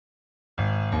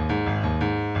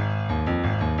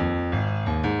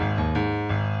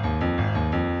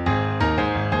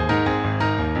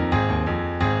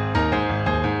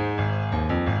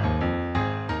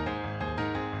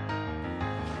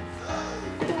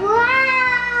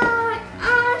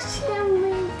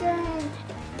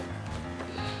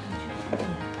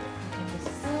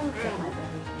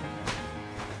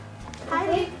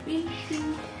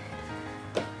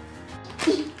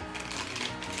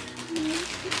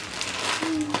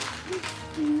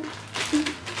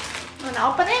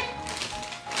wanna open it?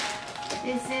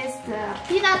 This is the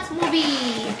Peanuts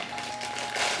movie.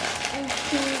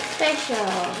 Anything special?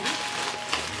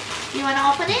 You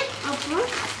wanna open it?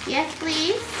 Yes,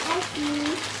 please. Okay.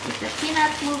 It's the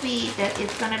Peanuts movie that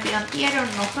is gonna be on theater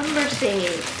November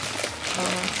 6th.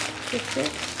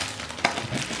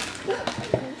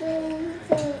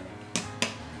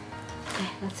 Okay,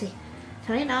 let's see.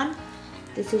 Turn it on.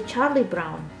 This is Charlie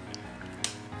Brown.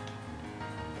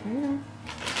 Turn it on.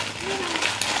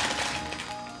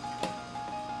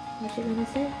 What you gonna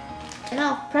say?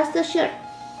 No, press the shirt.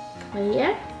 Right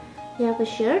here. You have a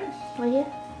shirt. Right here.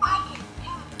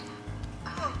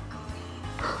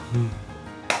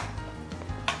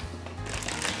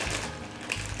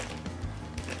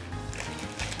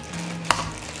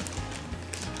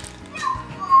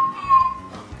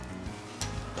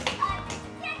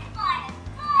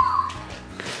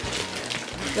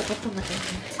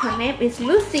 Her name is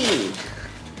Lucy.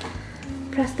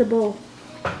 Press the bow.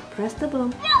 Press the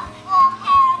bow.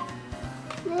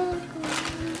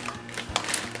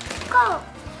 Go.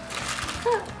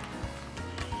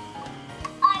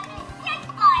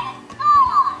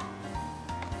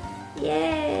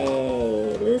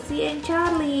 Yay! Lucy and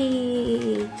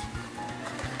Charlie.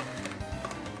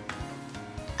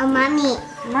 A mommy.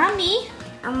 Mommy?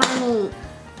 A mommy.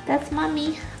 That's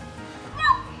mommy.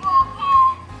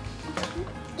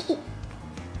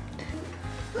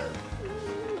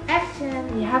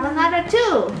 Action! You have another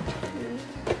too.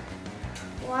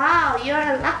 Wow,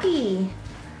 you're lucky.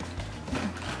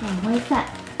 Oh, what is that?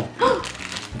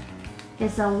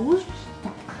 It's a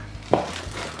Woodstock.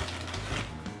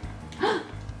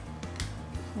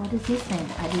 What is his name?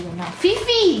 I didn't know.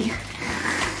 Fifi!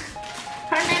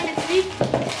 Her name is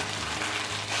Fifi.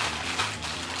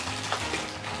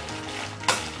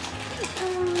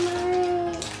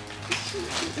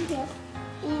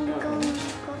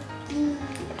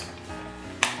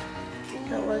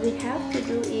 So what we have to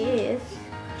do is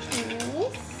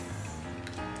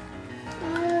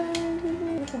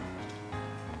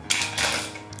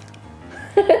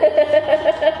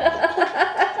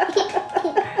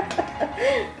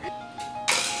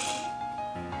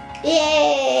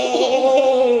yay!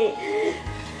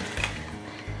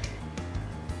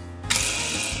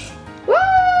 Woo!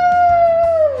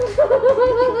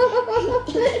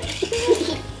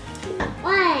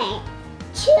 1,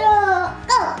 2,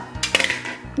 go!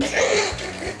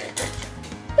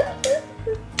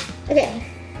 Okay.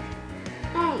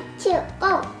 1, 2,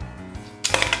 go!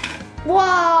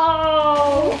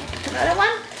 Whoa! Another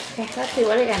one? Okay, let's see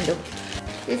what I can do.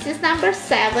 This is number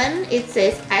 7. It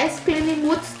says ice cream in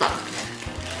Woodstock.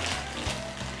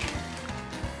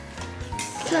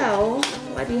 So,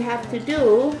 what you have to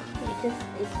do,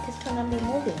 it's just gonna be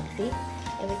moving, see?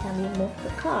 Every time you move the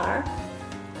car,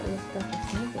 this stuff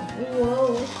is moving.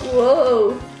 Whoa,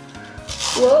 whoa,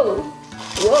 whoa,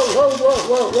 whoa, whoa, whoa,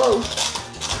 whoa, whoa.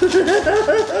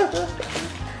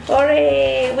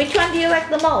 Hooray! Which one do you like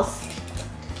the most?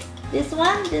 This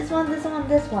one, this one, this one,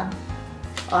 this one.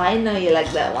 Oh, I know you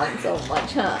like that one so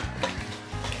much, huh?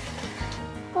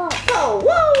 Go! Oh,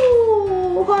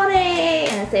 whoa! Hooray!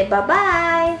 And I say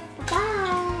bye-bye.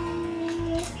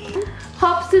 Bye!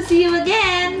 Hope to see you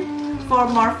again. For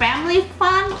more family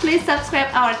fun, please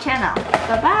subscribe our channel.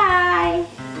 Bye-bye.